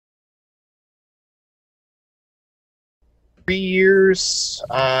3 years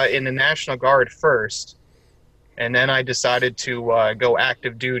in the National Guard first, and then I decided to go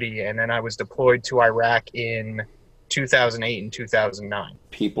active duty, and then I was deployed to Iraq in 2008 and 2009.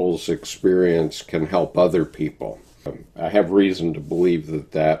 People's experience can help other people. I have reason to believe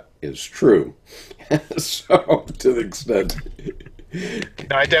that that is true. So, to the extent.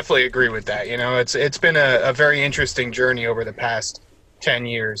 No, I definitely agree with that. You know, it's been a very interesting journey over the past 10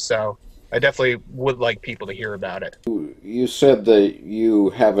 years, so I definitely would like people to hear about it. You said that you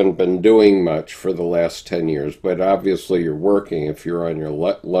haven't been doing much for the last 10 years, but obviously you're working if you're on your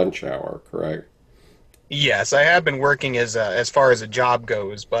lunch hour, correct? Yes, I have been working as far as a job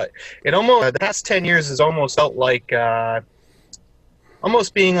goes, but it almost the past 10 years has almost felt like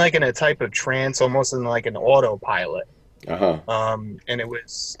almost being like in a type of trance, almost in like an autopilot. Uh-huh. And it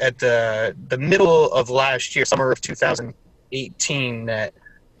was at the middle of last year, summer of 2018, that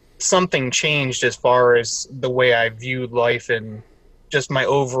something changed as far as the way I viewed life and just my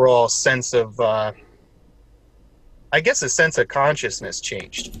overall sense of, I guess, a sense of consciousness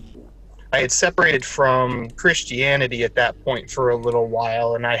changed. I had separated from Christianity at that point for a little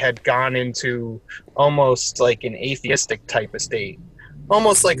while, and I had gone into almost like an atheistic type of state.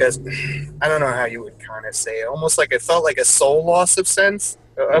 Almost like a, I don't know how you would kind of say it, almost like it felt like a soul loss of sense,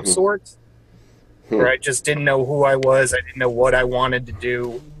 of Mm-hmm. sorts, where I just didn't know who I was, I didn't know what I wanted to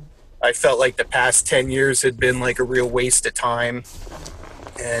do. I felt like the past 10 years had been like a real waste of time.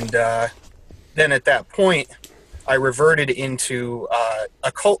 And then at that point, I reverted into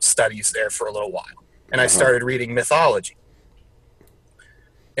occult studies there for a little while. And I Uh-huh. started reading mythology.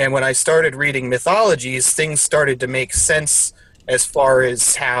 And when I started reading mythologies, things started to make sense as far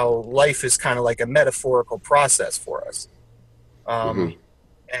as how life is kind of like a metaphorical process for us. Mm-hmm. Um,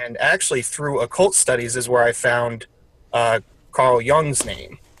 and actually, through occult studies is where I found Carl Jung's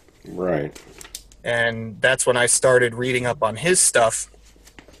name. Right. And that's when I started reading up on his stuff.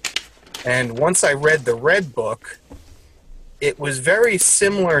 And once I read the Red Book, it was very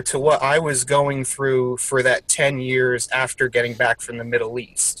similar to what I was going through for that 10 years after getting back from the Middle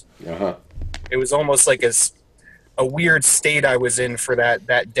East. Uh-huh. It was almost like a weird state I was in for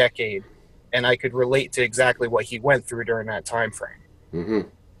that decade, and I could relate to exactly what he went through during that time frame. Mm-hmm.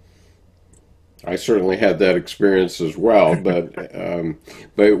 I certainly had that experience as well, but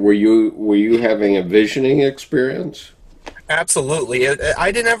were you having a visioning experience? Absolutely.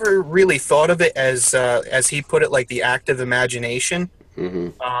 I didn't ever really thought of it as he put it, like the active imagination.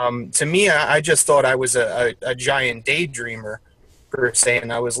 Mm-hmm. To me, I just thought I was a giant daydreamer, per se,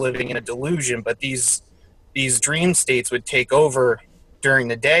 and I was living in a delusion. But these dream states would take over during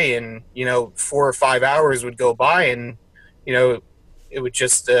the day, and 4 or 5 hours would go by, and you know it would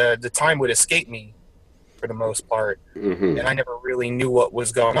just the time would escape me for the most part, Mm-hmm. and I never really knew what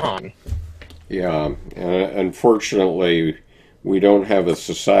was going on. Yeah, and unfortunately, we don't have a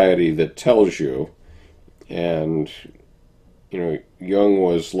society that tells you. And Jung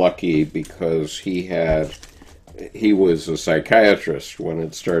was lucky because he was a psychiatrist when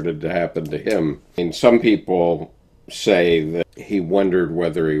it started to happen to him. And some people say that he wondered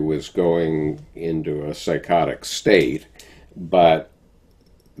whether he was going into a psychotic state, but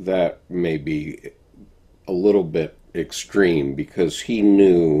that may be a little bit extreme because he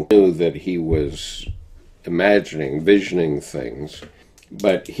knew that he was visioning things,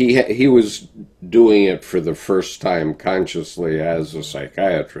 but he was doing it for the first time consciously as a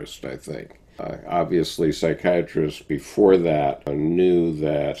psychiatrist, I think. Obviously, psychiatrists before that knew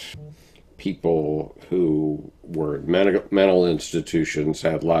that people who were in mental institutions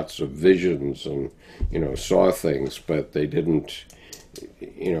had lots of visions and saw things, but they didn't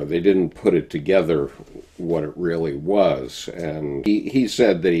put it together what it really was. And he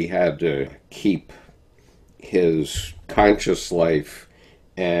said that he had to keep his conscious life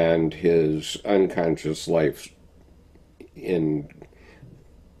and his unconscious life in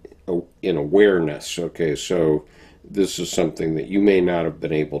awareness. Okay, so this is something that you may not have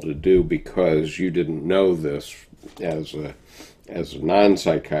been able to do because you didn't know this as a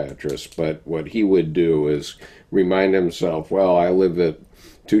non-psychiatrist, but what he would do is remind himself, well, I live at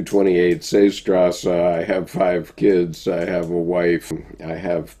 228 Seestrasse, I have 5 kids, I have a wife, I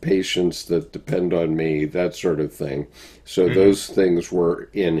have patients that depend on me, that sort of thing. So those things were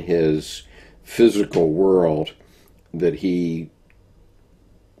in his physical world that he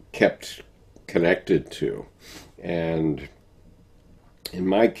kept connected to. And in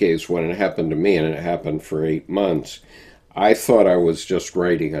my case, when it happened to me, and it happened for 8 months, I thought I was just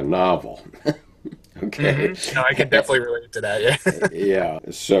writing a novel. Okay. No, I can definitely relate to that. Yeah. Yeah.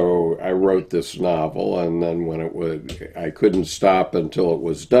 So I wrote this novel, and then I couldn't stop until it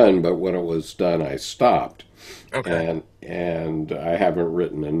was done, but when it was done, I stopped. Okay. And and I haven't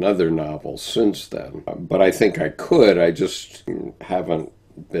written another novel since then. But I think I could. I just haven't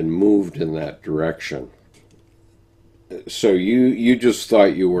been moved in that direction. So you just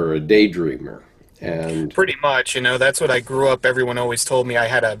thought you were a daydreamer, and Pretty much, that's what I grew up. Everyone always told me I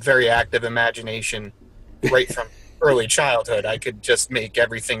had a very active imagination right from early childhood. I could just make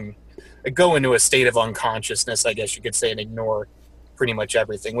everything go into a state of unconsciousness, I guess you could say, and ignore pretty much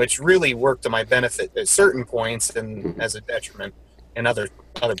everything, which really worked to my benefit at certain points and as a detriment in other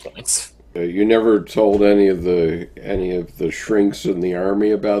points. you never told any of the shrinks in the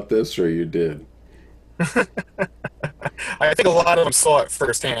army about this, or you did? I think a lot of them saw it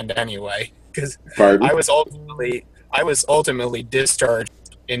firsthand anyway, because Pardon? I was ultimately discharged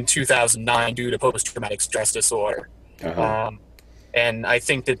in 2009 due to post-traumatic stress disorder. Uh-huh. Um, and I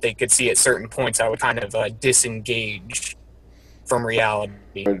think that they could see at certain points I would kind of disengage from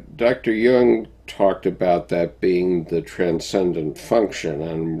reality. Dr. Jung talked about that being the transcendent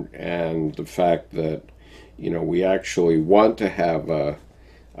function, and the fact that we actually want to have a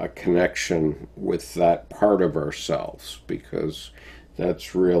connection with that part of ourselves, because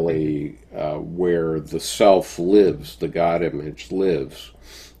that's really where the self lives, the God image lives,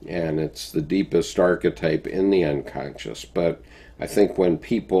 and it's the deepest archetype in the unconscious. But I think when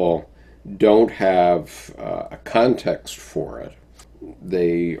people don't have a context for it,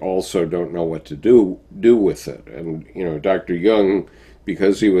 they also don't know what to do with it. And Dr. Jung,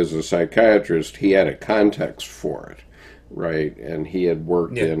 because he was a psychiatrist, he had a context for it, right? And he had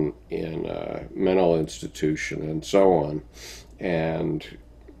worked Yeah. in a mental institution and so on. And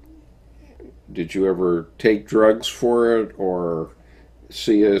did you ever take drugs for it, or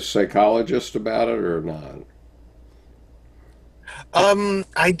see a psychologist about it, or not?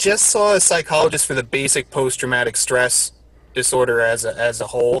 I just saw a psychologist for the basic post-traumatic stress disorder as a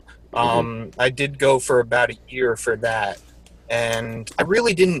whole. Hmm. I did go for about a year for that, and I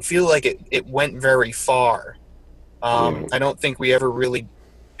really didn't feel like it went very far. Yeah. I don't think we ever really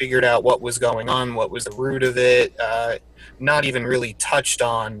figured out what was going on, what was the root of it. Not even really touched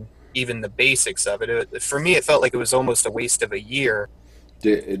on even the basics of it. For me, it felt like it was almost a waste of a year,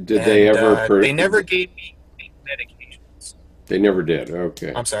 Did they and ever? they never gave me any medications. They never did.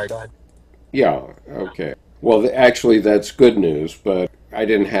 Okay. I'm sorry, go ahead. Yeah, okay. Well, actually, that's good news, but I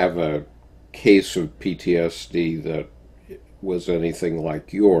didn't have a case of PTSD that was anything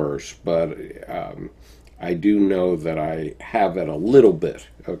like yours, but I do know that I have it a little bit,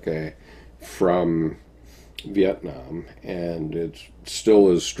 okay, from Vietnam, and it's still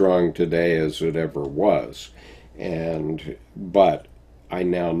as strong today as it ever was. But I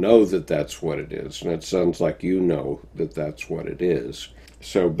now know that that's what it is, and it sounds like you know that that's what it is.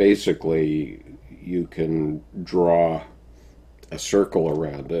 So basically, you can draw a circle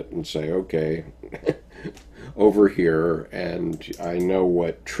around it and say, okay, over here, and I know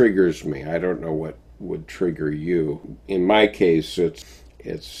what triggers me. I don't know what would trigger you. In my case,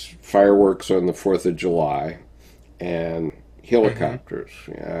 it's fireworks on the 4th of July and Hmm. helicopters.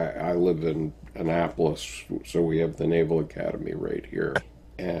 I live in Annapolis, so we have the Naval Academy right here.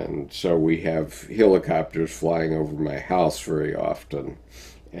 And so we have helicopters flying over my house very often.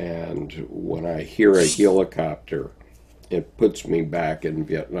 And when I hear a helicopter, it puts me back in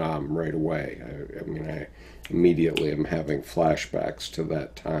Vietnam right away. I immediately am having flashbacks to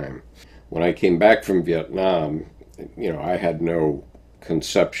that time. When I came back from Vietnam, I had no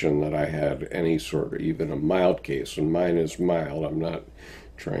conception that I had any sort of even a mild case, and mine is mild. I'm not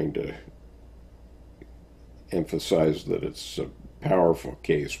trying to emphasize that it's a powerful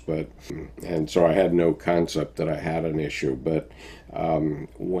case, but and so I had no concept that I had an issue. But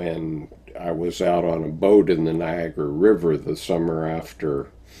when I was out on a boat in the Niagara River the summer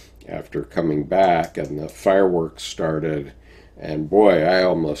after coming back, and the fireworks started, and boy, I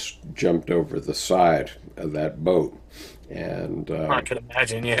almost jumped over the side of that boat, and I could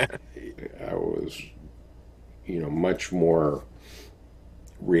imagine, yeah. I was much more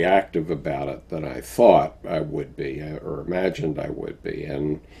reactive about it than I thought I would be or imagined I would be.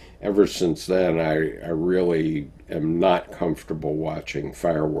 And ever since then, I really am not comfortable watching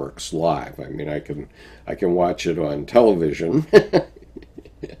fireworks live. I can watch it on television,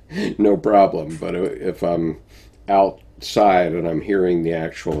 no problem. But if I'm outside and I'm hearing the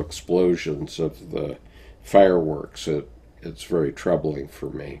actual explosions of the fireworks, it's very troubling for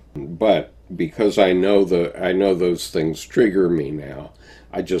me. But because I know those things trigger me now,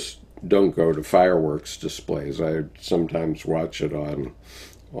 I just don't go to fireworks displays. I sometimes watch it on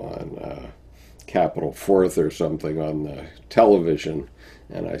Capitol Fourth or something on the television,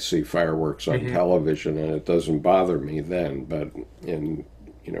 and I see fireworks on Hmm. television, and it doesn't bother me then. But when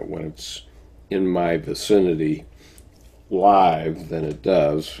it's in my vicinity, live than it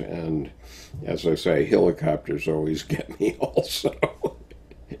does. And as I say, helicopters always get me also.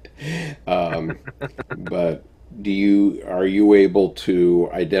 um, but are you able to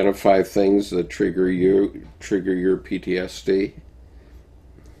identify things that trigger your PTSD?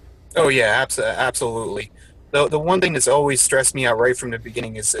 Oh yeah, absolutely. The one thing that's always stressed me out right from the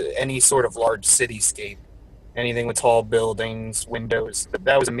beginning is any sort of large cityscape, anything with tall buildings, windows.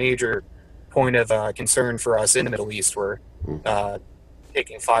 That was a major point of concern for us in the Middle East. Were uh,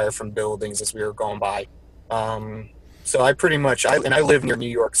 taking fire from buildings as we were going by. Um, so I pretty much, I live near New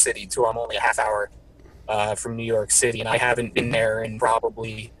York City too. I'm only a half hour from New York City, and I haven't been there in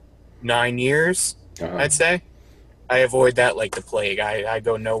probably 9 years, Uh-huh. I'd say. I avoid that like the plague. I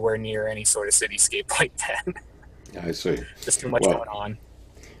go nowhere near any sort of cityscape like that. I see. There's too much Well, going on.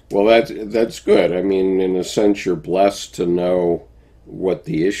 well, that's good. I mean, in a sense, you're blessed to know what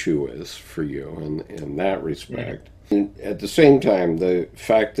the issue is for you in that Mm. respect. And at the same time, the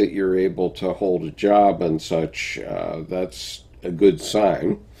fact that you're able to hold a job and such, that's a good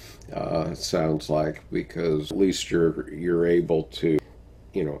sign. It sounds like, because at least you're able to,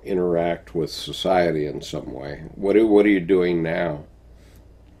 interact with society in some way. What are you doing now?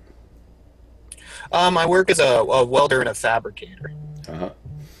 I work as a welder and a fabricator. Uh-huh.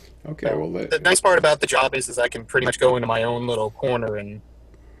 Okay, So well that the nice part about the job is I can pretty much go into my own little corner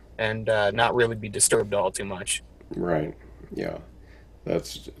and not really be disturbed all too much. right. Yeah. That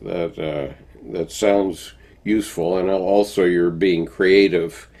sounds useful, and also you're being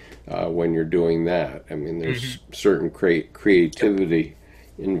creative when you're doing that. I mean, Hmm. there's certain Yep. creativity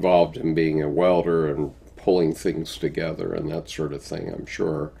involved in being a welder and pulling things together and that sort of thing, I'm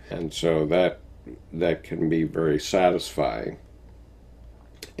sure. And so that can be very satisfying.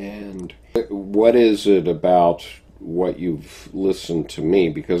 And what is it about what you've listened to me?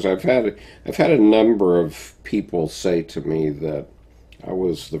 Because I've had a number of people say to me that I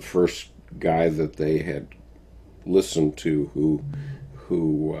was the first guy that they had listened to who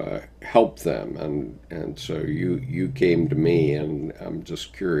helped them, and so you came to me, and I'm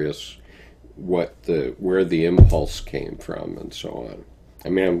just curious where the impulse came from and so on. I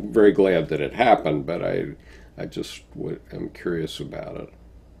mean, I'm very glad that it happened, but I'm curious about it.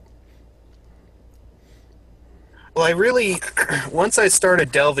 Well, I really, once I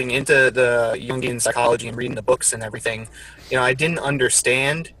started delving into the Jungian psychology and reading the books and everything, I didn't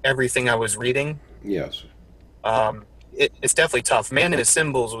understand everything I was reading. Yes, It's definitely tough. Man and his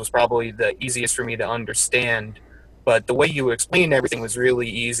symbols was probably the easiest for me to understand, but the way you explained everything was really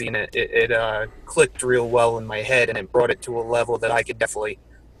easy, and it clicked real well in my head, and it brought it to a level that I could definitely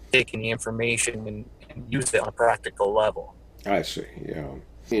take in the information and use it on a practical level. I see. Yeah.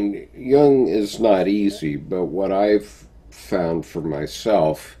 I mean, Jung is not easy, but what I've found for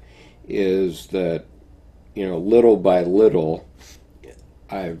myself is that, little by little,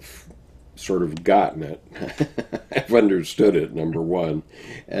 I've sort of gotten it. I've understood it, number one.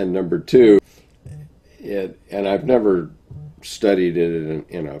 And number two, and I've never studied it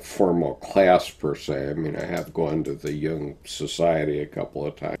in a formal class per se. I mean, I have gone to the Jung Society a couple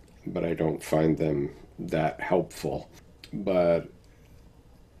of times, but I don't find them that helpful. But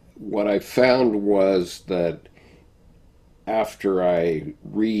what I found was that after I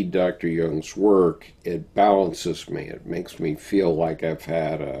read Dr. Jung's work, it balances me. It makes me feel like I've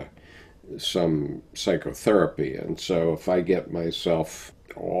had some psychotherapy. And so if I get myself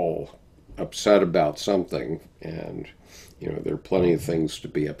all upset about something, and there are plenty of things to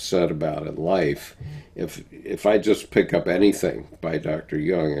be upset about in life, if I just pick up anything by Dr.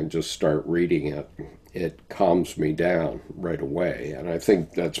 Jung and just start reading it, it calms me down right away. And I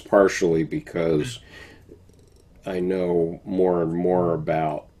think that's partially because I know more and more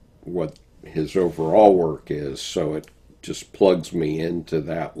about what his overall work is, so it just plugs me into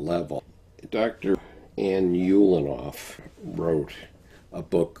that level. Dr. Ann Ulinoff wrote a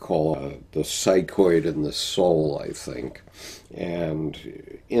book called The Psychoid and the Soul, I think.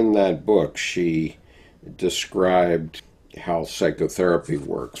 And in that book, she described how psychotherapy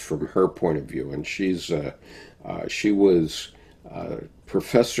works from her point of view. And she was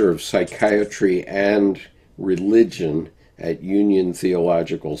professor of psychiatry and religion at Union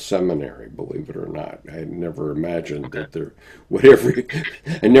Theological Seminary, believe it or not. I never imagined Okay. that there would ever,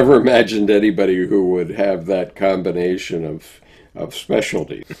 I never imagined anybody who would have that combination of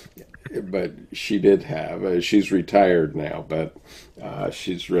specialties. But she did have, she's retired now, but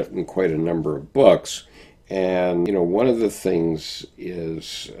she's written quite a number of books. And, one of the things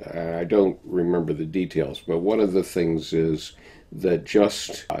is, I don't remember the details, but one of the things is that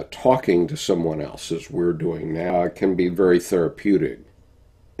just talking to someone else, as we're doing now, can be very therapeutic.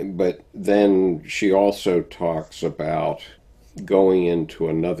 but then she also talks about going into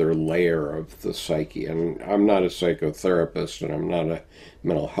another layer of the psyche. And I'm not a psychotherapist and I'm not a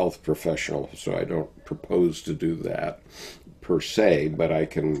mental health professional, so I don't propose to do that per se, but I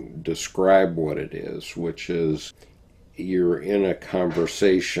can describe what it is, which is you're in a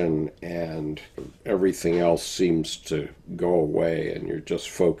conversation and everything else seems to go away and you're just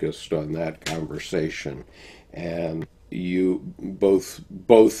focused on that conversation, and you both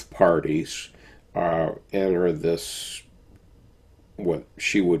parties enter this, what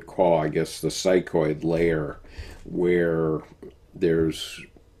she would call, I guess, the psychoid layer, where there's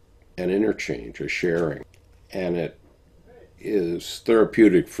an interchange, a sharing, and it is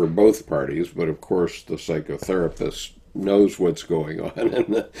therapeutic for both parties. But of course, the psychotherapist knows what's going on,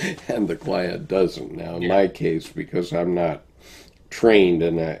 and the client doesn't. Now, in my case, because I'm not trained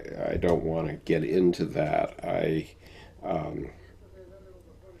and I don't want to get into that, I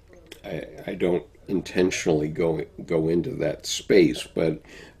don't intentionally go into that space, but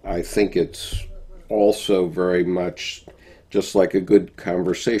I think it's also very much just like a good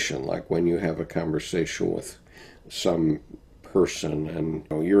conversation, like when you have a conversation with some person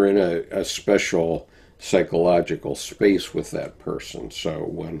and you're in a special psychological space with that person. So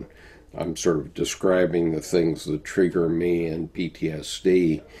when I'm sort of describing the things that trigger me in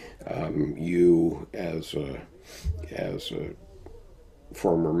PTSD, you as a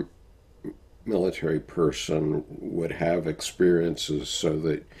former military person would have experiences so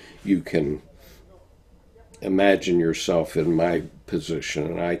that you can imagine yourself in my position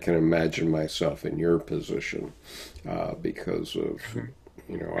and I can imagine myself in your position, because of,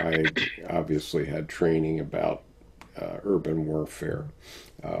 I obviously had training about urban warfare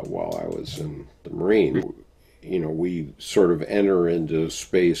while I was in the Marine. We sort of enter into a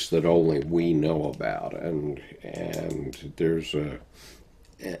space that only we know about, and there's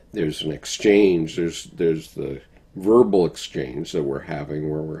an exchange. There's the verbal exchange that we're having,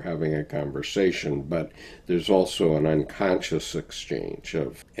 where we're having a conversation, but there's also an unconscious exchange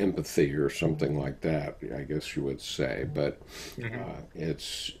of empathy or something like that, I guess you would say. But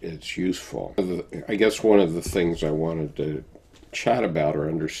it's useful. I guess one of the things I wanted to chat about or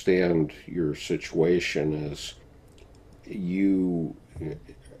understand your situation is, do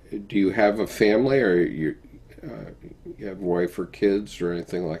you have a family, or you have a wife or kids or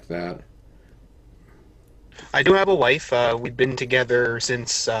anything like that? I do have a wife. We've been together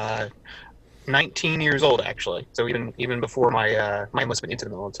since 19 years old, actually. So even before my enlistment into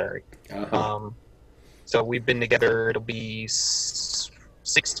the military. Uh-huh. Um, so we've been together. It'll be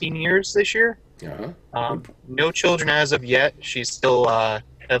 16 years this year. Uh-huh. No children as of yet. She's still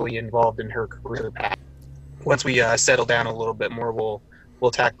heavily involved in her career path. Once we settle down a little bit more,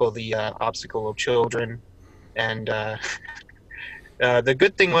 we'll tackle the obstacle of children. And the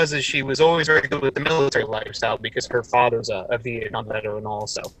good thing is she was always very good with the military lifestyle because her father's a Vietnam veteran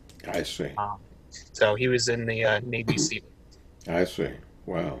also. I see. So he was in the Navy SEAL. I see.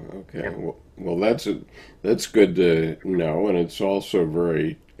 Wow. Okay. Yeah. Well, that's good to know, and it's also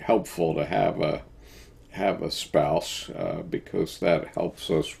very helpful to have a spouse, because that helps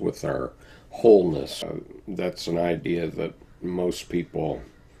us with our wholeness. That's an idea that most people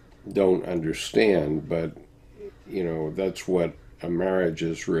don't understand, but that's what a marriage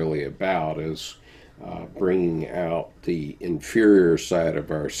is really about, is bringing out the inferior side of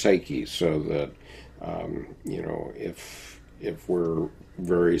our psyche, so that if we're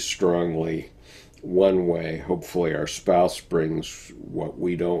very strongly one way, hopefully our spouse brings what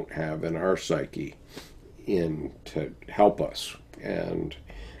we don't have in our psyche in to help us. And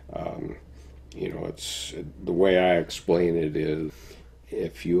it's the way I explain it is,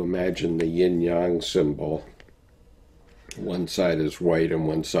 if you imagine the yin yang symbol, one side is white and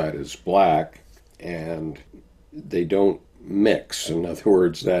one side is black, and they don't mix. In other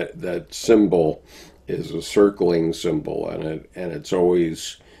words, that symbol is a circling symbol, and it's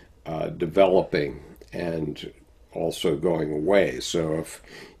always developing and also going away. So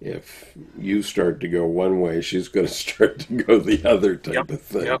if you start to go one way, she's going to start to go the other type of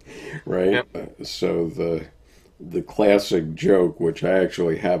thing, Yep. right? Yep. So the classic joke, which I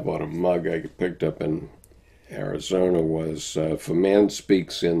actually have on a mug I picked up in Arizona, was, if a man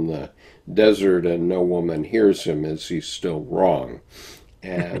speaks in the desert and no woman hears him, is he still wrong?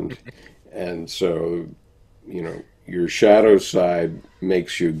 And and so, your shadow side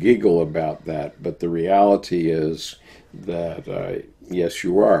makes you giggle about that, but the reality is that yes,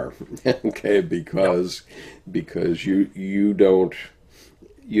 you are. Okay, because you don't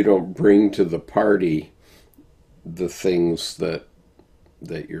bring to the party the things that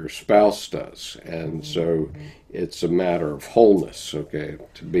that your spouse does, and so it's a matter of wholeness. Okay,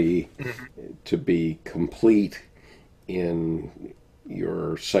 to be complete in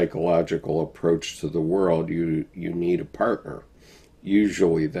your psychological approach to the world, you need a partner.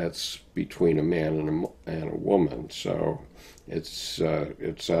 Usually, that's between a man and a woman. So it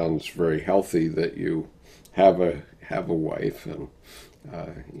sounds very healthy that you have a wife, and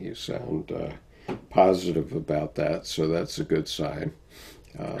you sound positive about that. So that's a good sign.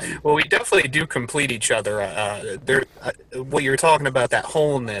 Well, we definitely do complete each other. What you're talking about, that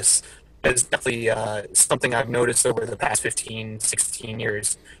wholeness, is definitely something I've noticed over the past 15, 16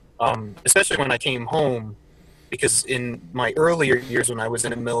 years. Especially when I came home, because in my earlier years when I was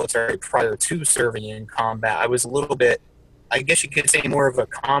in the military prior to serving in combat, I was a little bit, I guess you could say, more of a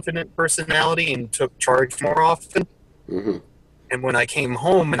confident personality and took charge more often. Hmm. And when I came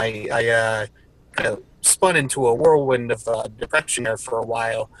home and I kind of spun into a whirlwind of depression there for a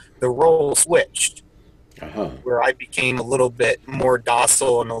while, the role switched, Uh-huh. where I became a little bit more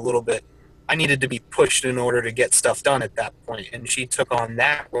docile and a little bit, I needed to be pushed in order to get stuff done at that point. And she took on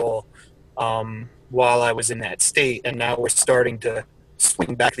that role while I was in that state. And now we're starting to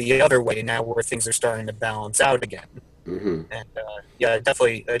swing back the other way now, where things are starting to balance out again. Hmm. And yeah, I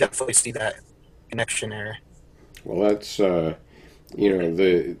definitely see that connection there. Well, that's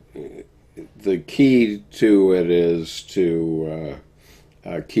the key to it is to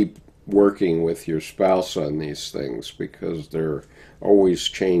keep working with your spouse on these things because they're always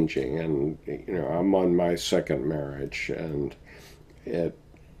changing. And I'm on my second marriage, and it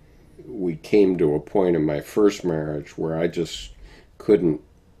we came to a point in my first marriage where I just couldn't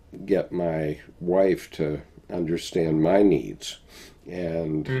get my wife to understand my needs,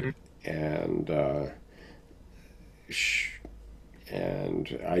 and Mm-hmm. and sh-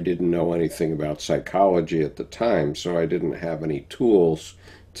 and I didn't know anything about psychology at the time, so I didn't have any tools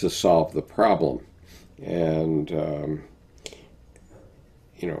to solve the problem. And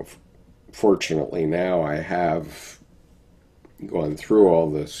you know, fortunately now I have gone through all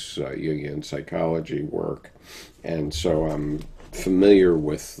this Jungian psychology work, and so I'm familiar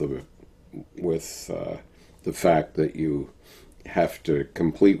with the fact that you have to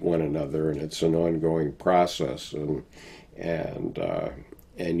complete one another, and it's an ongoing process, and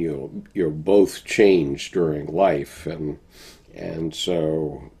and you'll both change during life, and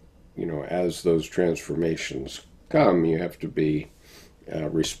so as those transformations come, you have to be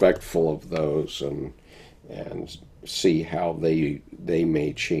respectful of those, and see how they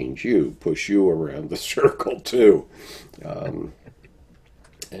may change you, push you around the circle too,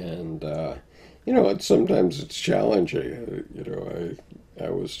 and sometimes it's challenging. I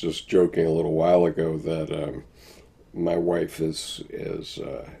was just joking a little while ago that my wife is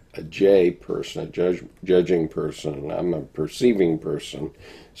a J person, judging person, and I'm a perceiving person.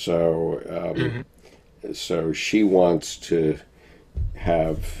 So Mm-hmm. so she wants to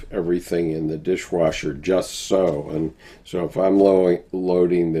have everything in the dishwasher just so, and so if I'm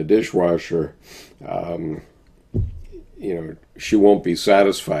loading the dishwasher, um, she won't be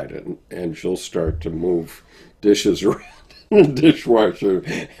satisfied, and she'll start to move dishes around in the dishwasher,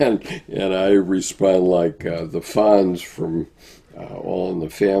 and I respond like the Fonz from All in the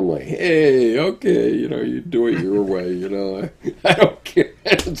Family. Hey, okay, you do it your way. I don't care.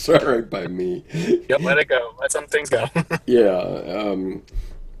 It's all right by me. Yep, let it go. Let some things go. Yeah,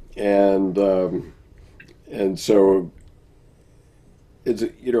 and and so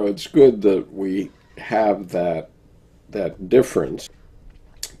it's good that we have that difference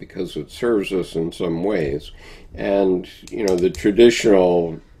because it serves us in some ways. And the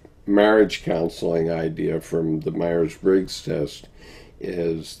traditional marriage counseling idea from the Myers-Briggs test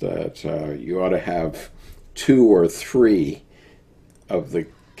is that you ought to have two or three of the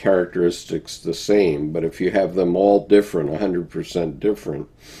characteristics the same, but if you have them all different, 100% different,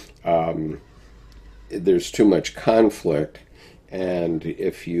 there's too much conflict, and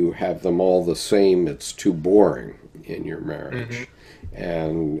if you have them all the same, it's too boring in your Mm-hmm. marriage.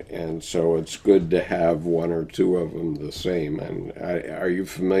 And so it's good to have one or two of them the same. And are you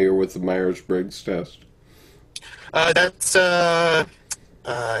familiar with the Myers-Briggs test? That's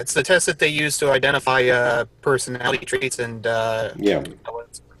it's the test that they use to identify personality traits and Yeah,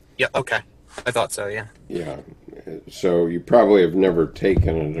 yeah, okay. I thought so, yeah. yeah. So you probably have never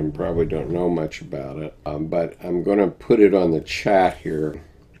taken it and probably don't know much about it. But I'm going to put it on the chat here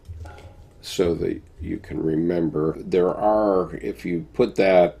so that you can remember. There are, if you put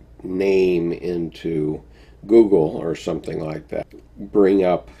that name into Google or something like that, bring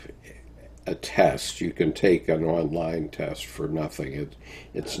up a test. You can take an online test for nothing.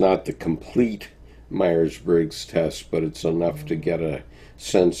 It's not the complete Myers-Briggs test, but it's enough to get a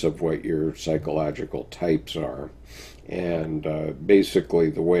sense of what your psychological types are. And basically,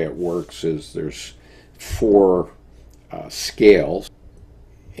 the way it works is there's four scales,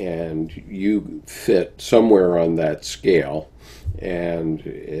 and you fit somewhere on that scale, and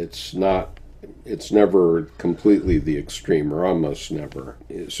it's never completely the extreme, or almost never.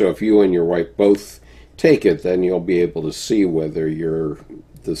 So if you and your wife both take it, then you'll be able to see whether you're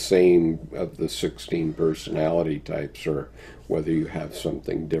the same of the 16 personality types or whether you have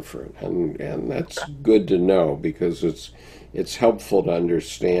something different. And that's good to know, because it's helpful to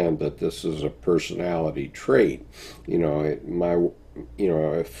understand that this is a personality trait.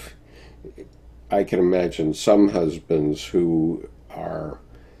 If I can imagine some husbands who are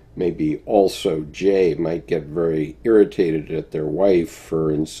maybe also J might get very irritated at their wife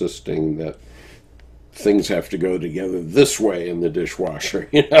for insisting that things have to go together this way in the dishwasher,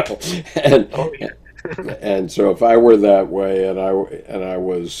 and Oh yeah. and so if I were that way, and I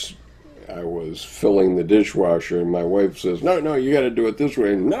was filling the dishwasher, and my wife says, no, you got to do it this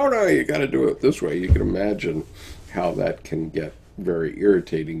way, no, you got to do it this way, you can imagine how that can get very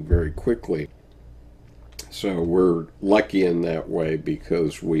irritating very quickly. So we're lucky in that way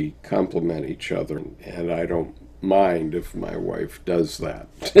because we complement each other, and I don't mind if my wife does that.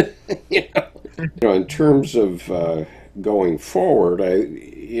 In terms of going forward, I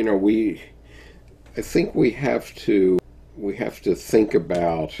think we have to think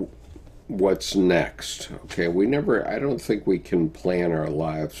about what's next. Okay, I don't think we can plan our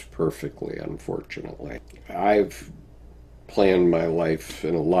lives perfectly, unfortunately. I've planned my life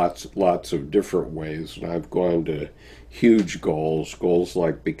in lots of different ways, and I've gone to huge goals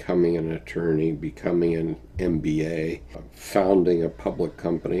like becoming an attorney, becoming an MBA, founding a public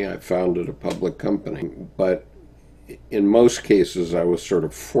company. I founded a public company, but in most cases I was sort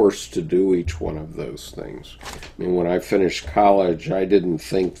of forced to do each one of those things. I mean, when I finished college, I didn't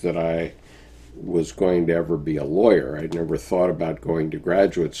think that I was going to ever be a lawyer. I'd never thought about going to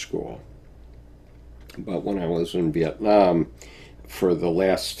graduate school. But when I was in Vietnam, for the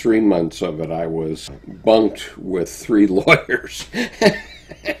last 3 months of it, I was bunked with 3 lawyers.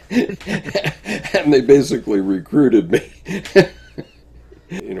 And they basically recruited me.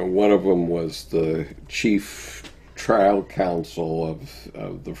 One of them was the chief trial counsel of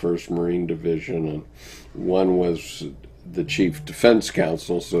the 1st Marine Division, and one was the chief defense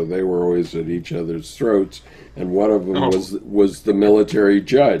counsel, so they were always at each other's throats, and one of them was the military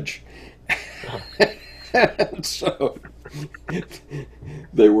judge. So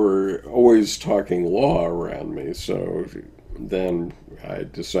they were always talking law around me. So then I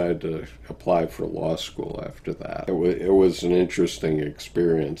decided to apply for law school after that. It was an interesting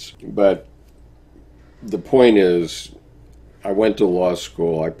experience. But the point is, I went to law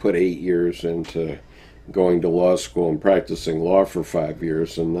school. I put 8 years into going to law school and practicing law for 5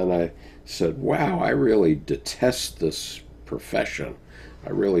 years. And then I said, wow, I really detest this profession. I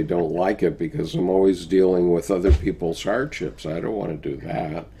really don't like it because I'm always dealing with other people's hardships. I don't want to do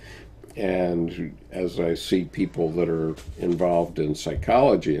that. And as I see people that are involved in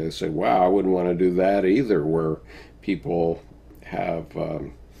psychology, I say, wow, I wouldn't want to do that either, where people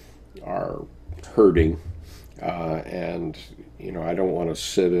are hurting. And, I don't want to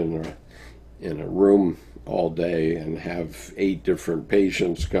sit in a room all day and have 8 different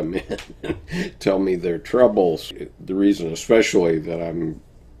patients come in and tell me their troubles. The reason especially that I'm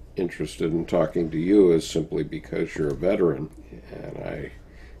interested in talking to you is simply because you're a veteran, and I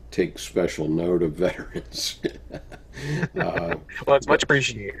take special note of veterans. Well, it's much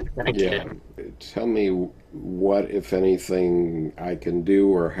appreciated. Thank you. Tell me what, if anything, I can do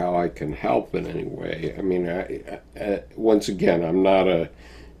or how I can help in any way. I mean, once again, I'm not a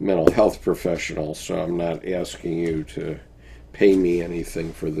mental health professional, so I'm not asking you to pay me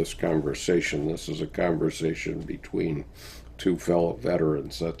anything for this conversation. This is a conversation between 2 fellow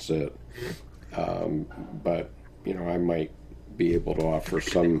veterans. That's it. But, I might be able to offer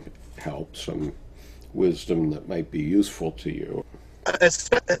some help, some wisdom that might be useful to you.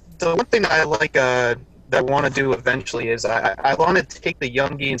 The one thing that I like that I want to do eventually is I want to take the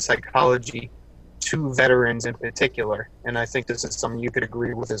Jungian psychology to veterans in particular, and I think this is something you could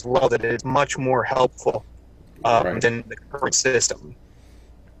agree with as well, that it is much more helpful Right. than the current system.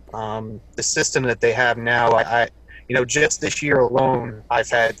 The system that they have now, just this year alone, I've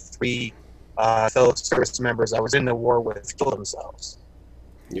had 3 fellow service members I was in the war with kill themselves.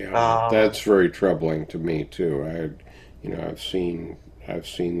 Yeah, that's very troubling to me too. I've seen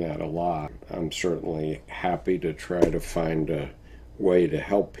that a lot. I'm certainly happy to try to find a way to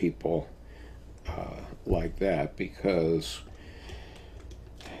help people like that, because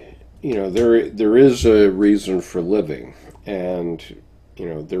there is a reason for living, and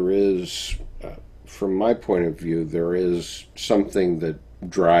there is, from my point of view, there is something that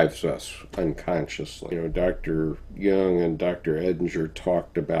drives us unconsciously. Dr. Jung and Dr. Edinger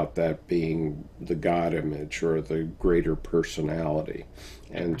talked about that being the God image or the greater personality.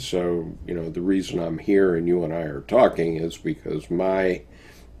 And so, the reason I'm here and you and I are talking is because my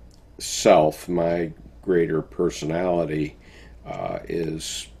self, my greater personality,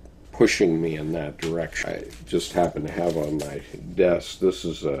 is pushing me in that direction. I just happen to have on my desk, this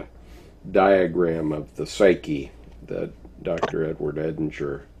is a diagram of the psyche that Dr. Edward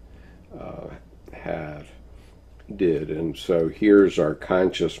Edinger did. And so here's our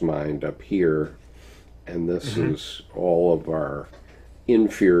conscious mind up here, and this is all of our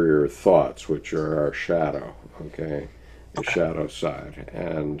inferior thoughts, which are our shadow, okay? The shadow side.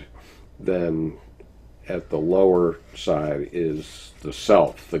 And then at the lower side is the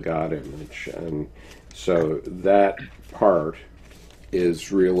self, the God image. And so that part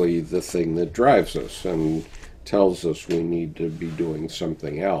is really the thing that drives us and tells us we need to be doing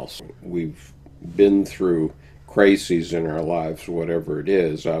something else. We've been through crises in our lives, whatever it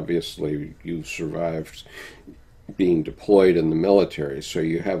is. Obviously, you've survived being deployed in the military, so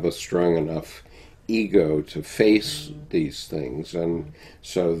you have a strong enough ego to face these things. And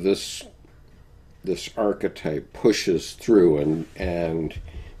so this archetype pushes through and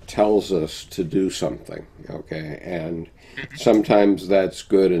tells us to do something, okay? And sometimes that's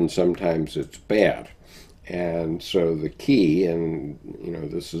good and sometimes it's bad. And so the key, and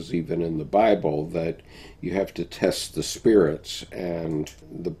this is even in the Bible, that you have to test the spirits. And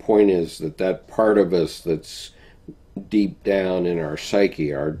the point is that part of us that's deep down in our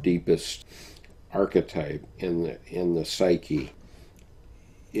psyche, our deepest archetype in the psyche,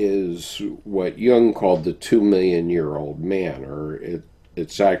 is what Jung called the 2 million-year-old man, or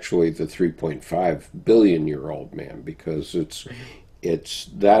it's actually the 3.5 billion-year-old man, because it's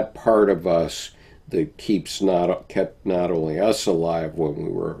that part of us that kept not only us alive when we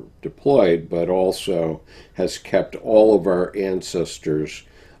were deployed, but also has kept all of our ancestors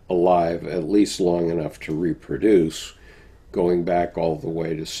alive at least long enough to reproduce, going back all the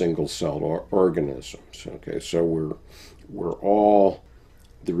way to single-celled organisms. Okay, so we're all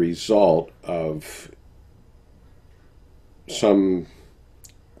the result of some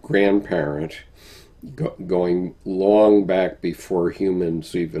grandparent going long back before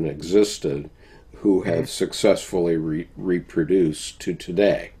humans even existed, who have successfully reproduced to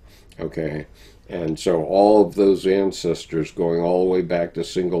today, okay? And so all of those ancestors going all the way back to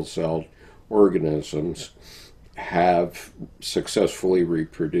single-celled organisms have successfully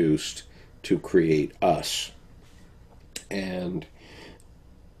reproduced to create us. And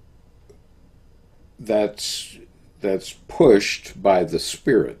that's pushed by the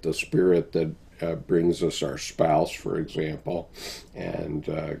spirit that brings us our spouse, for example, and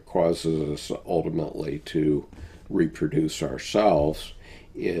causes us ultimately to reproduce ourselves.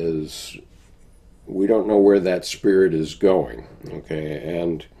 Is we don't know where that spirit is going, okay?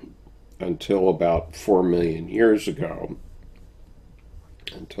 And until about 4 million years ago,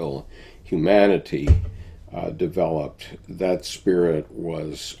 until humanity developed, that spirit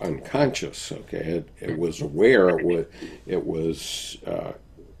was unconscious, okay? It was aware, it was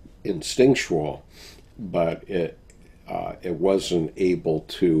instinctual, but it wasn't able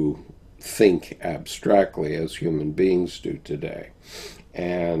to think abstractly as human beings do today.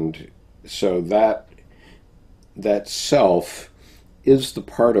 And so that self is the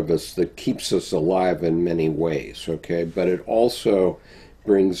part of us that keeps us alive in many ways, okay? But it also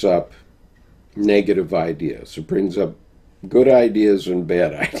brings up negative ideas. It brings up good ideas and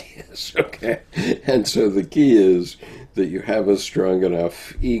bad ideas, okay? And so the key is that you have a strong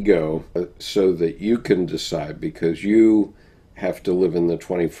enough ego so that you can decide, because you have to live in the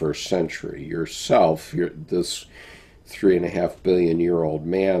 21st century. Yourself, this 3.5 billion year old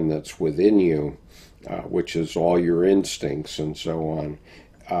man that's within you, which is all your instincts and so on.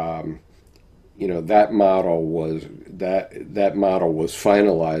 That model was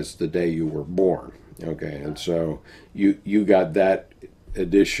finalized the day you were born. Okay, and so you got that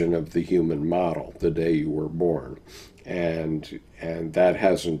edition of the human model the day you were born, and that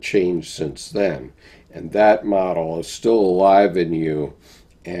hasn't changed since then. And that model is still alive in you,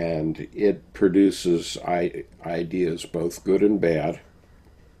 and it produces ideas both good and bad.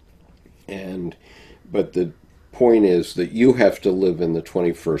 But the point is that you have to live in the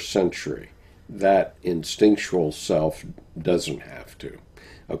 21st century. That instinctual self doesn't have to.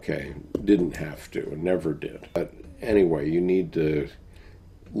 Okay, didn't have to and never did. But anyway, you need to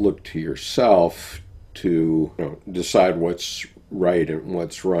look to yourself to decide what's right and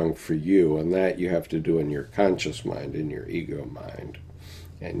what's wrong for you, and that you have to do in your conscious mind, in your ego mind.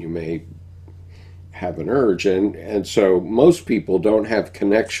 And you may have an urge, and so most people don't have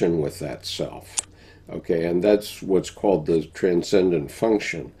connection with that self. Okay, and that's what's called the transcendent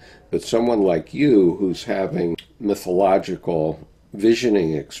function. But someone like you who's having mythological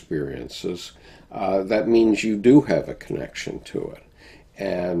visioning experiences, that means you do have a connection to it.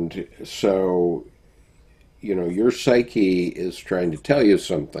 And so, your psyche is trying to tell you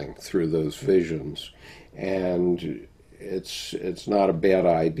something through those visions. And it's not a bad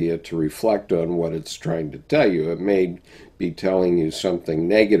idea to reflect on what it's trying to tell you. It may be telling you something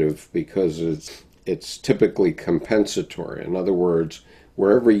negative because it's typically compensatory. In other words,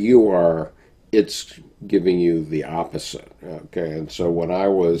 wherever you are, it's giving you the opposite. Okay, and so when I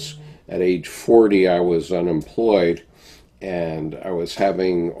was at age 40, I was unemployed, and I was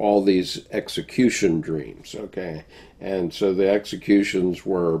having all these execution dreams. Okay, and so the executions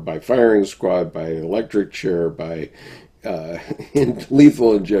were by firing squad, by electric chair, by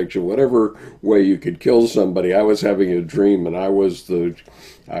lethal injection, whatever way you could kill somebody. I was having a dream, and I was the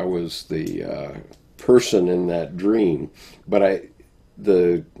person in that dream. But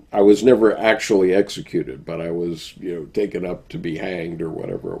I was never actually executed, but I was taken up to be hanged or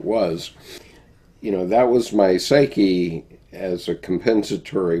whatever it was. That was my psyche as a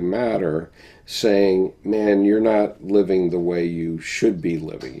compensatory matter saying, man, you're not living the way you should be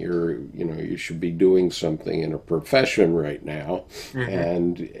living. You should be doing something in a profession right now.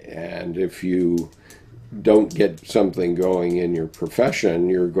 And if you don't get something going in your profession,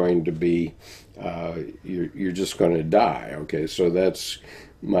 you're going to be, you're just going to die. Okay, so that's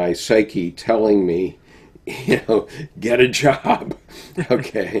my psyche telling me, get a job.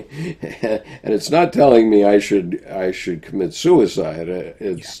 Okay, and it's not telling me I should commit suicide.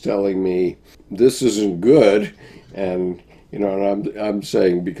 It's telling me this isn't good, and and I'm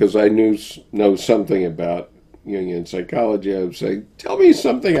saying, because I know something about Jungian psychology, I'm saying, tell me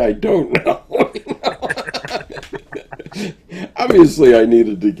something I don't know. Obviously, I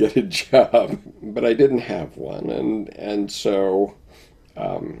needed to get a job, but I didn't have one, and so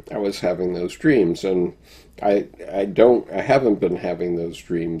I was having those dreams, and I haven't been having those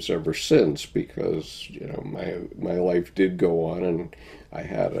dreams ever since, because my life did go on, and I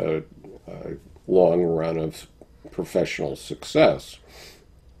had a long run of professional success,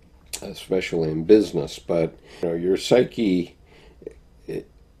 especially in business. But your psyche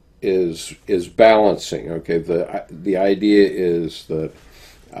is balancing. Okay, the idea is that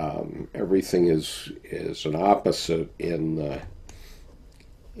everything is an opposite in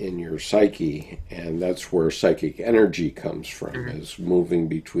your psyche, and that's where psychic energy comes from, is moving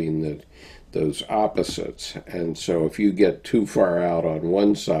between those opposites. And so if you get too far out on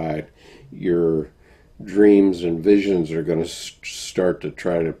one side, your dreams and visions are going to start to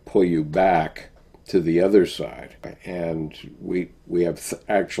try to pull you back to the other side. And we have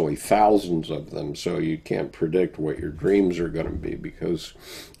actually thousands of them, so you can't predict what your dreams are going to be, because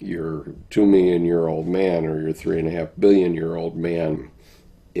your 2 million-year-old man or your 3.5 billion-year-old man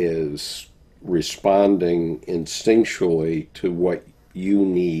is responding instinctually to what you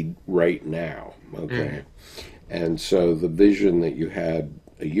need right now. Okay, and so the vision that you had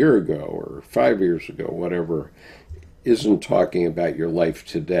a year ago or 5 years ago, whatever, isn't talking about your life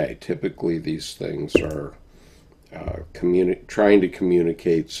today. Typically, these things are trying to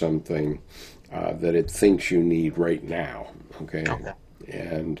communicate something that it thinks you need right now. Okay,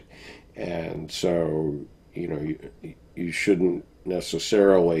 and so you shouldn't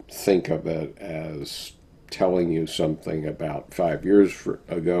necessarily think of it as telling you something about 5 years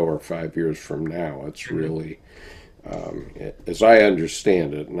ago or 5 years from now. It's really, as I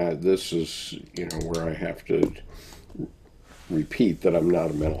understand it, and this is where I have to repeat that I'm not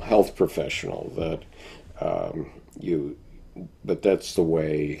a mental health professional, that but that's the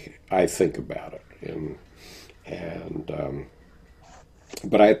way I think about it,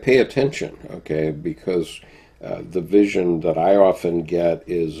 but I pay attention, okay, because the vision that I often get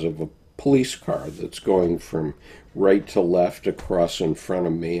is of a police car that's going from right to left across in front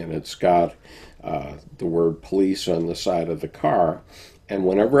of me, and it's got the word police on the side of the car. And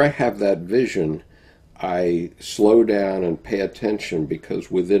whenever I have that vision, I slow down and pay attention, because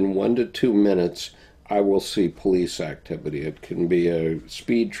within 1 to 2 minutes, I will see police activity. It can be a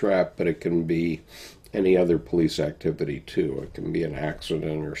speed trap, but it can be any other police activity too. It can be an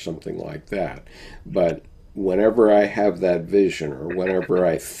accident or something like that. But whenever I have that vision, or whenever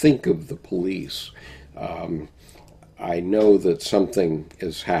I think of the police, I know that something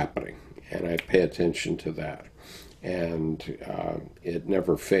is happening, and I pay attention to that. and it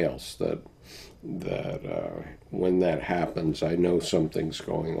never fails. That when that happens, I know something's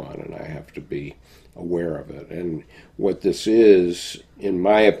going on, and I have to be aware of it. And what this is, in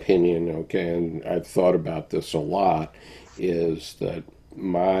my opinion, okay, and I've thought about this a lot, is that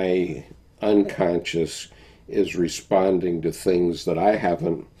my unconscious is responding to things that I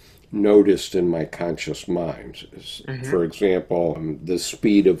haven't noticed in my conscious mind. Mm-hmm. For example, the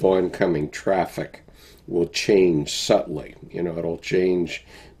speed of oncoming traffic will change subtly. You know, it'll change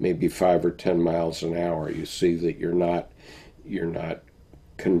maybe 5 or 10 miles an hour. You see that you're not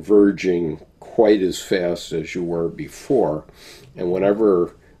converging quite as fast as you were before. And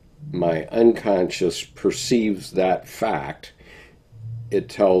whenever my unconscious perceives that fact, it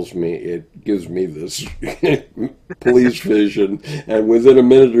tells me, it gives me this police vision, and within a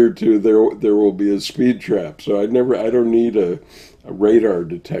minute or two there will be a speed trap. So I don't need a radar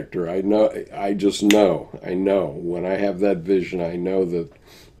detector. I just know. I know when I have that vision, I know that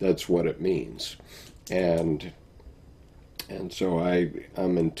that's what it means. And so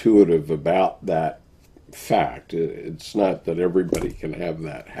I'm intuitive about that fact. It's not that everybody can have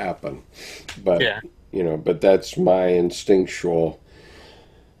that happen, but Yeah. but that's my instinctual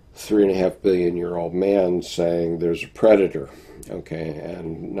 3.5 billion-year-old man saying there's a predator. Okay,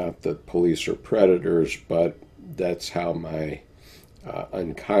 and not that police are predators, but that's how my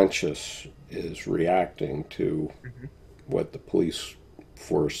unconscious is reacting to Mm-hmm. what the police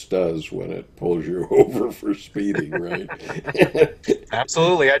force does when it pulls you over for speeding, right?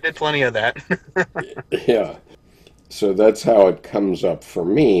 Absolutely, I did plenty of that. Yeah. So that's how it comes up for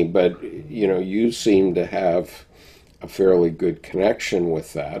me. But, you seem to have a fairly good connection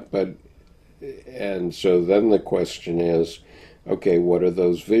with that. And so then the question is, okay, what are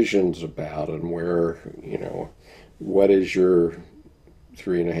those visions about? And what is your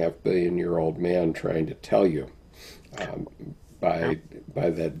 3.5 billion-year-old man trying to tell you? Um, Yeah. by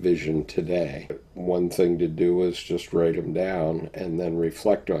that vision today. One thing to do is just write them down and then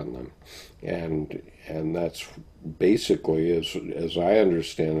reflect on them, and that's basically, as I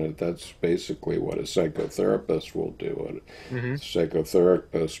understand it, that's basically what a psychotherapist will do. A Mm-hmm.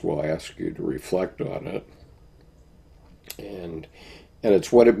 psychotherapist will ask you to reflect on it, and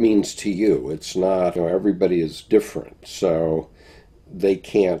it's what it means to you. It's not, everybody is different, so they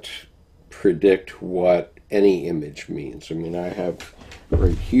can't predict what any image means. I mean, I have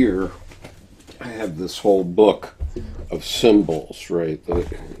right here, I have this whole book of symbols, right,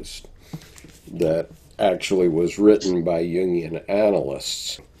 that actually was written by Jungian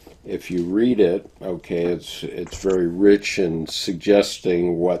analysts. If you read it, okay, it's very rich in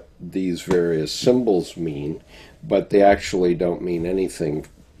suggesting what these various symbols mean, but they actually don't mean anything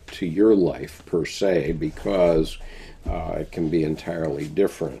to your life per se, because it can be entirely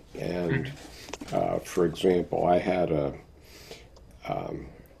different. And for example, I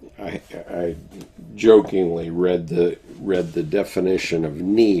jokingly read the definition of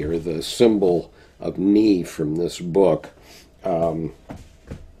knee, or the symbol of knee, from this book to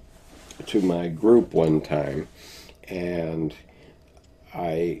my group one time, and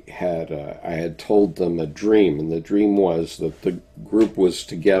I had told them a dream, and the dream was that the group was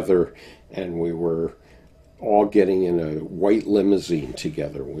together, and we were all getting in a white limousine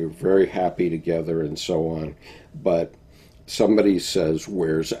together. We were very happy together and so on. But somebody says,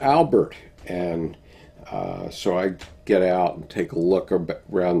 "Where's Albert?" And so I get out and take a look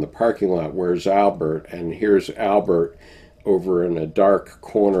around the parking lot. Where's Albert? And here's Albert over in a dark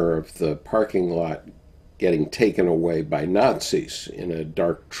corner of the parking lot, getting taken away by Nazis in a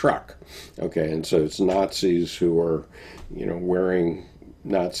dark truck. Okay, and so it's Nazis who are, wearing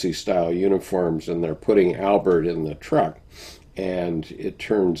Nazi-style uniforms, and they're putting Albert in the truck. And it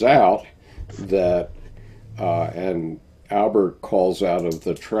turns out that, and Albert calls out of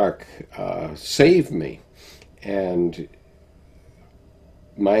the truck, "Save me." And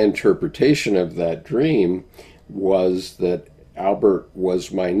my interpretation of that dream was that Albert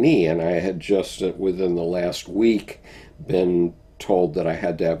was my knee, and I had just within the last week been told that I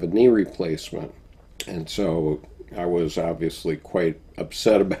had to have a knee replacement. And so I was obviously quite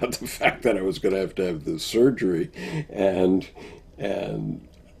upset about the fact that I was going to have this surgery, and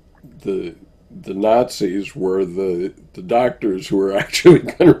the Nazis were the doctors who were actually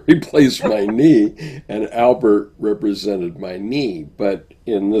going to replace my knee, and Albert represented my knee. But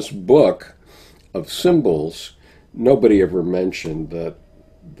in this book of symbols, nobody ever mentioned that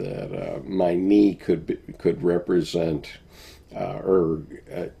my knee could represent, or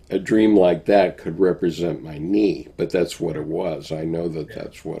a dream like that could represent my knee. But that's what it was. I know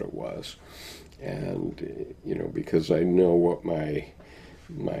that's what it was, and because I know what my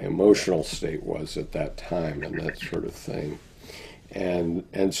my emotional state was at that time and that sort of thing.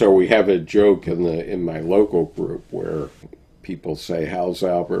 And so we have a joke in my local group where people say, "How's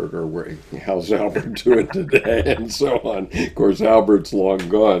Albert?" or "How's Albert doing today?" and so on. Of course, Albert's long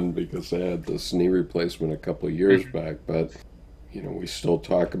gone because I had this knee replacement a couple of years back, but we still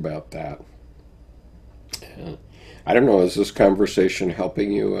talk about that. I don't know, is this conversation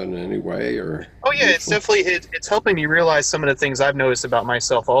helping you in any way or Oh yeah, it's useful? definitely it's helping me realize some of the things I've noticed about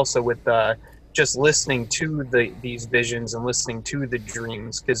myself also with just listening to these visions and listening to the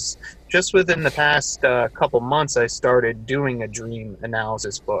dreams. Because just within the past couple months, I started doing a dream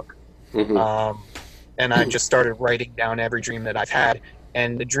analysis book, Hmm. um, and I just started writing down every dream that I've had.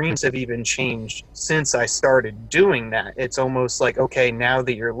 And the dreams have even changed since I started doing that. It's almost like, okay, now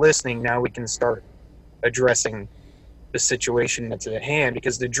that you're listening, now we can start addressing the situation that's at hand,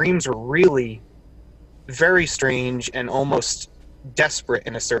 because the dreams were really very strange and almost desperate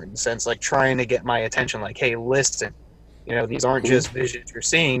in a certain sense, like trying to get my attention, like, hey, listen, these aren't Hmm. just visions you're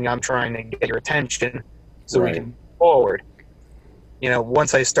seeing. I'm trying to get your attention so we can Right. move forward.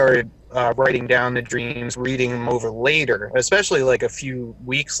 Once I started writing down the dreams, reading them over later, especially like a few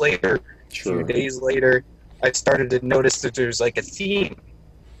weeks later, a few Sure. days later, I started to notice that there's like a theme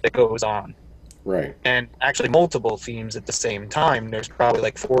that goes on, Right. and actually multiple themes at the same time. There's probably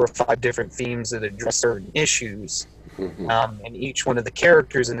like 4 or 5 different themes that address certain issues, Hmm. and each one of the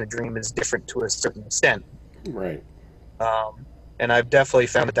characters in the dream is different to a certain extent. Right. Um, and I've definitely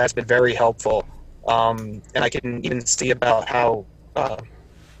found that that's been very helpful. And I can even see about how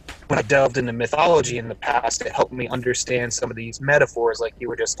when I delved into mythology in the past, it helped me understand some of these metaphors, like you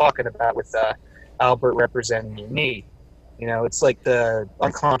were just talking about with Albert representing your knee. It's like the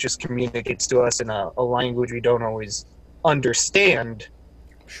unconscious communicates to us in a language we don't always understand,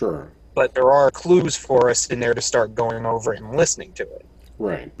 Sure. but there are clues for us in there to start going over it and listening to it.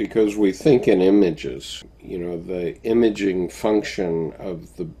 Right, because we think in images. The imaging function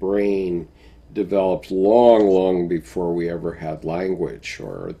of the brain developed long, long before we ever had language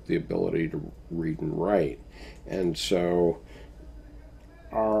or the ability to read and write. And so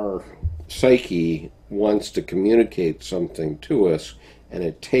our psyche wants to communicate something to us, and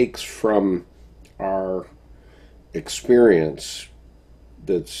it takes from our experience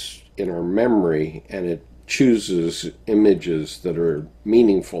that's in our memory and it chooses images that are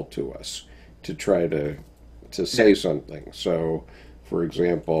meaningful to us to try to Yeah. say something. So, for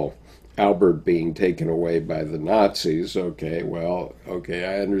example, Albert being taken away by the Nazis. Okay, well, okay,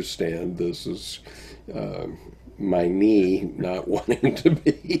 I understand. This is uh, my knee not wanting to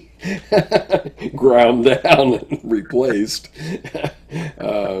be ground down and replaced,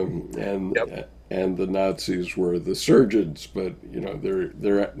 Yep. and the Nazis were the surgeons, but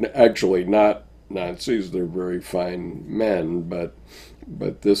they're actually not Nazis. They're very fine men,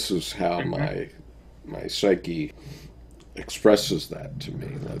 but this is how Hmm. my psyche expresses that to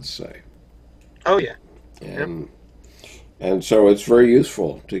me. Let's say, Oh yeah. Yep. and and so it's very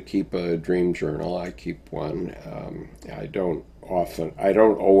useful to keep a dream journal. I keep one. I don't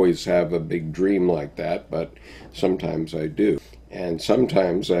always have a big dream like that, but sometimes I do. And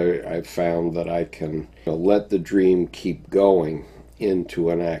sometimes I've found that I can let the dream keep going into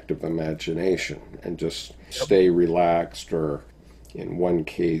an active imagination and just Yep. stay relaxed, or in one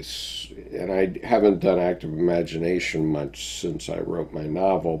case, and I haven't done active imagination much since I wrote my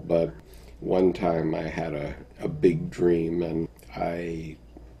novel, but one time I had a big dream and I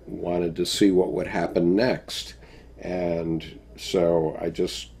wanted to see what would happen next. And so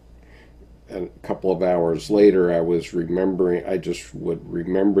a couple of hours later, I just would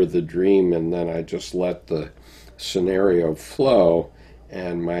remember the dream and then I just let the scenario flow,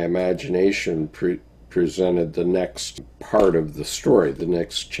 and my imagination presented the next part of the story, the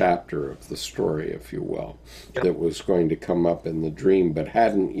next chapter of the story, if you will, Yep. that was going to come up in the dream but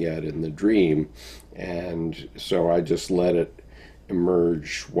hadn't yet in the dream. And so I just let it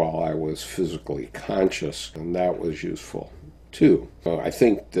emerge while I was physically conscious, and that was useful too. I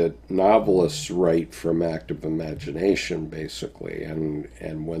think that novelists write from active imagination, basically,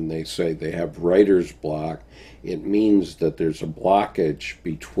 and when they say they have writer's block, it means that there's a blockage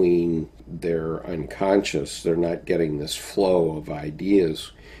between their unconscious. They're not getting this flow of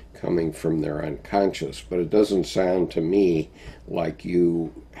ideas coming from their unconscious, but it doesn't sound to me like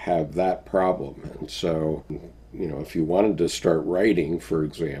you have that problem. And so, if you wanted to start writing, for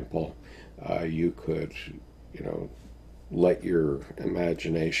example, you could, you know, let your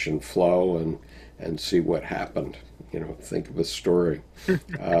imagination flow and see what happened. Think of a story.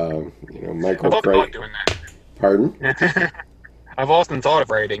 I Michael love Crichton. doing Pardon? that. I've often thought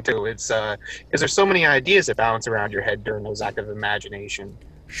of writing too. It's because there's so many ideas that bounce around your head during those active imagination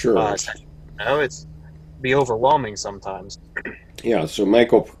Sure. sessions. It's be overwhelming sometimes. Yeah. So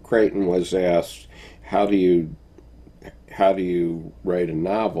Michael Crichton was asked, "How do you write a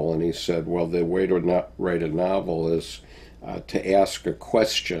novel?" And he said, "Well, the way to not write a novel is to ask a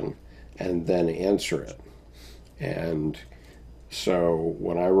question and then answer it." And so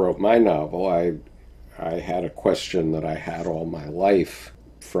when I wrote my novel, I had a question that I had all my life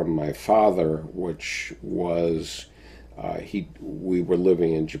from my father, which was we were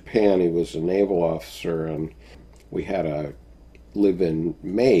living in Japan. He was a naval officer, and we had a live-in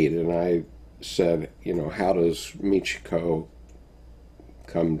maid. And I said, how does Michiko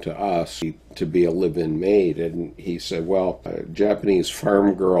come to us to be a live-in maid? And he said, well, Japanese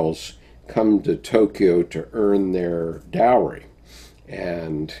farm girls come to Tokyo to earn their dowry.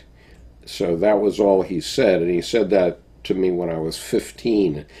 And so that was all he said. And he said that to me when I was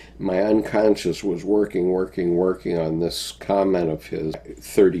 15. My unconscious was working on this comment of his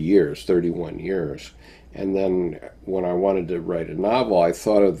 31 years. And then when I wanted to write a novel, I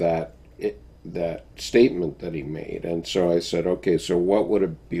thought of that statement that he made. And so I said, okay, so what would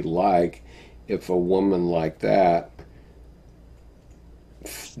it be like if a woman like that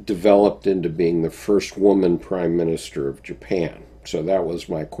developed into being the first woman prime minister of Japan? So that was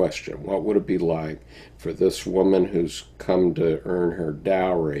my question. What would it be like for this woman who's come to earn her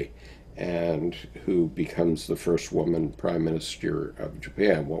dowry and who becomes the first woman prime minister of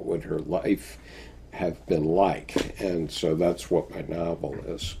Japan? What would her life have been like? And so that's what my novel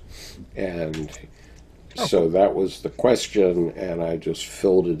is. And so that was the question, and I just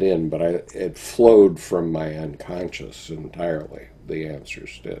filled it in, but it flowed from my unconscious entirely, the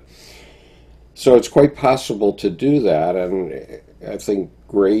answers did. So it's quite possible to do that, and I think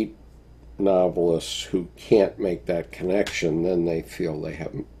great novelists who can't make that connection, then they feel they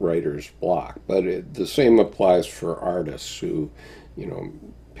have writer's block. But the same applies for artists who,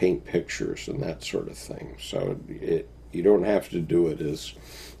 paint pictures and that sort of thing. So you don't have to do it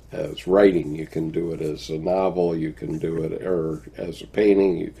as writing. You can do it as a novel, you can do it or as a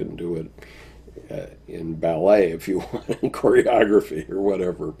painting, you can do it in ballet if you want, in choreography or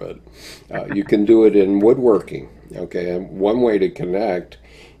whatever, but you can do it in woodworking. Okay, and one way to connect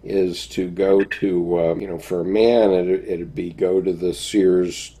is to go to, for a man, it'd be go to the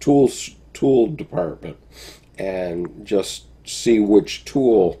Sears tool department and just see which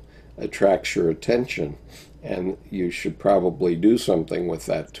tool attracts your attention. And you should probably do something with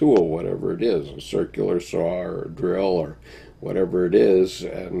that tool, whatever it is, a circular saw or a drill or whatever it is,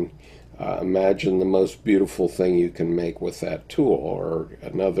 and imagine the most beautiful thing you can make with that tool. Or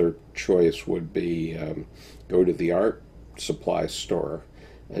another choice would be go to the art supply store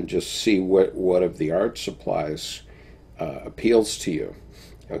and just see what of the art supplies appeals to you.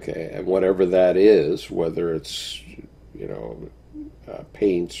 Okay, and whatever that is, whether it's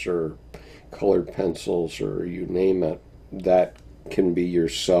paints or colored pencils or you name it, that can be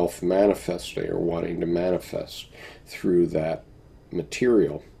yourself manifesting or wanting to manifest through that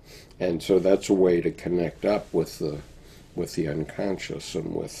material. And so that's a way to connect up with the unconscious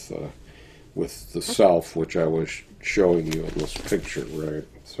and with the self, which I was showing you in this picture, right?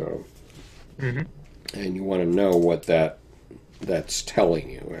 So, and you want to know what that's telling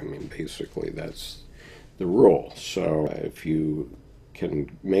you. I mean, basically, that's the rule. So if you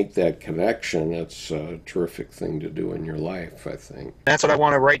can make that connection, it's a terrific thing to do in your life, I think. That's what I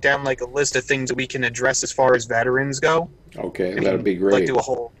want to write down, like a list of things that we can address as far as veterans go. Okay, that'd be great. Like do a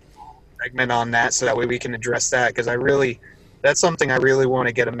whole segment on that, so that way we can address that, because that's something I really want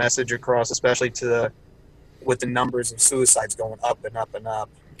to get a message across, especially with the numbers of suicides going up and up and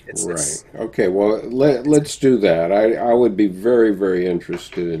up. Right. Okay, well, let's do that. I would be very, very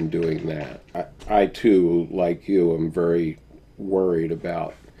interested in doing that. I too, like you, am very worried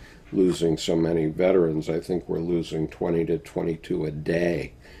about losing so many veterans. I think we're losing 20 to 22 a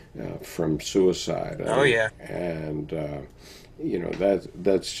day from suicide. Oh, yeah. And,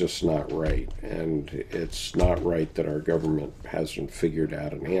 that's just not right. And it's not right that our government hasn't figured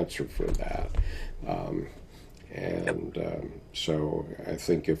out an answer for that. So I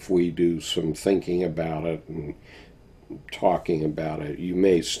think if we do some thinking about it and talking about it, you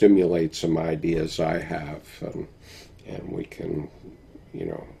may stimulate some ideas I have, and we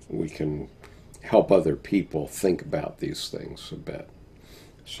can help other people think about these things a bit.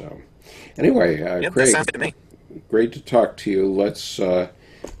 So anyway, That sounds good to me. Great to talk to you. Let's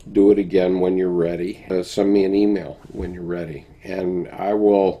do it again when you're ready. Send me an email when you're ready, and I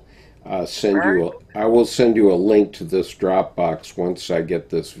will send you a link to this Dropbox once I get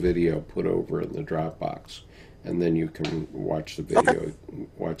this video put over in the Dropbox, and then you can watch the Okay.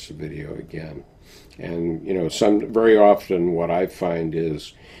 video again. And very often what I find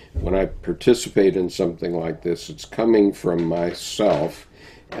is when I participate in something like this, it's coming from myself,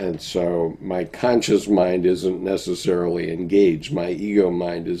 and so my conscious mind isn't necessarily engaged. My ego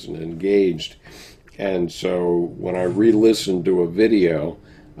mind isn't engaged. And so when I re-listen to a video,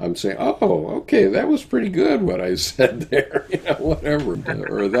 I'm saying, oh, okay, that was pretty good what I said there, whatever,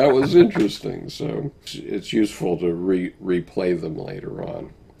 or that was interesting. So it's useful to replay them later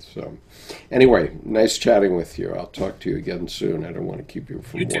on. So anyway, nice chatting with you. I'll talk to you again soon. I don't want to keep you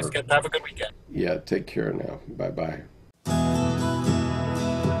from You too, work. Skip. Have a good weekend. Yeah, take care now. Bye bye.